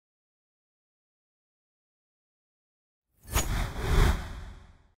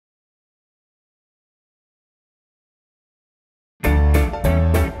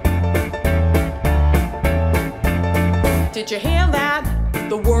Did you hear that?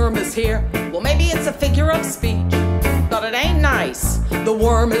 The worm is here. Well, maybe it's a figure of speech, but it ain't nice. The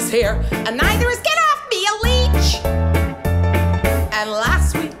worm is here, and neither is get off me, you leech. And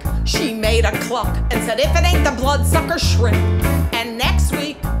last week, she made a cluck and said, if it ain't the bloodsucker shrimp. And next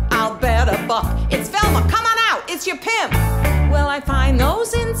week, I'll bet a buck it's Velma, come on out, it's your pimp. Well, I find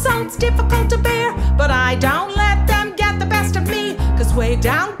those insults difficult to bear, but I don't let them get the best of me, 'cause way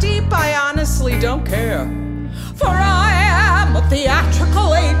down deep, I honestly don't care. For I am a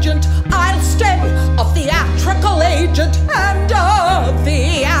theatrical agent, I'll stay a theatrical agent, and a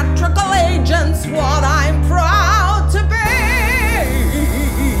theatrical agent's what I'm proud to be.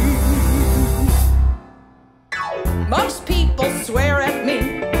 Most people swear at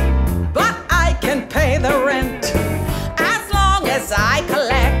me, but I can pay the rent as long as I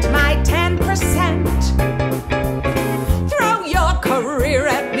collect my 10%. Throw your career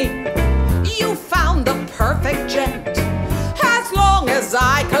at me, you found the perfect gent, as long as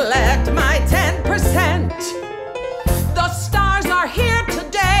I collect my 10%. The stars are here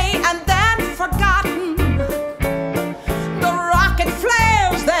today and then forgotten. The rocket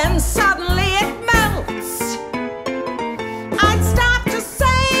flares, then suddenly it melts. I'd stop to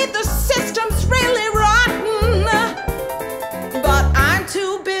say the system's really rotten, but I'm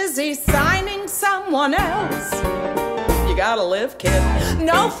too busy signing someone else. You gotta live, kid.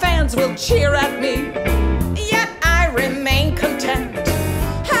 No fans will cheer at me, yet I remain content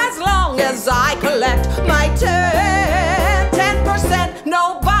as long as I collect my 10%.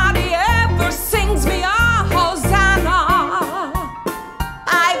 Nobody ever sings me a hosanna.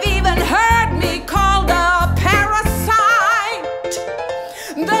 I've even heard me called a parasite.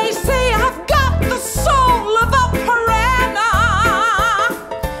 They say I've got the soul of a piranha,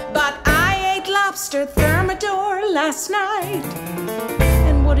 but I ate lobster thermidor last night.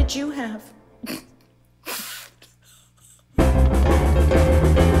 And what did you have?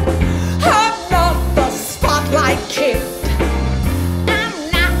 I'm not the spotlight kid, I'm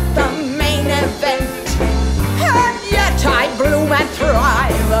not the main event, and yet I bloom and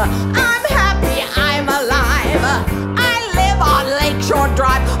thrive. I'm happy, I'm alive. I live on Lakeshore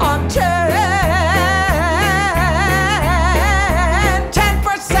Drive on 10%.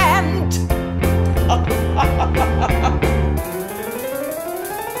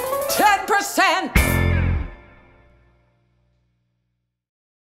 10%.